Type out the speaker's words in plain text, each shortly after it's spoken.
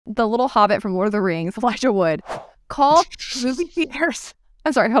the little hobbit from Lord of the Rings, Elijah Wood, called movie theaters.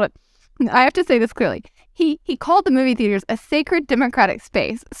 I'm sorry, hold it. I have to say this clearly. He called the movie theaters a sacred democratic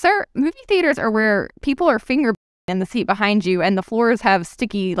space. Sir, movie theaters are where people are finger in the seat behind you and the floors have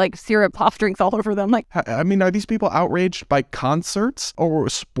sticky like syrup pop drinks all over them. Like, I mean, are these people outraged by concerts or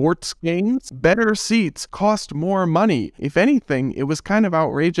sports games? Better seats cost more money. If anything, it was kind of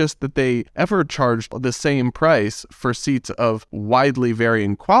outrageous that they ever charged the same price for seats of widely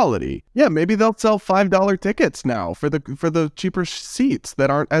varying quality. Yeah, maybe they'll sell $5 tickets now for the cheaper seats that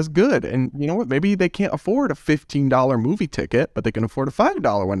aren't as good. And you know what? Maybe they can't afford a $15 movie ticket, but they can afford a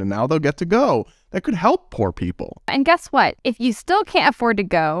 $5 one, and now they'll get to go. That could help poor people. And guess what? If you still can't afford to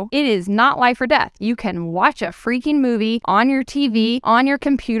go, it is not life or death. You can watch a freaking movie on your TV, on your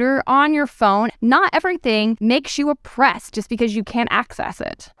computer, on your phone. Not everything makes you oppressed just because you can't access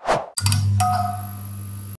it.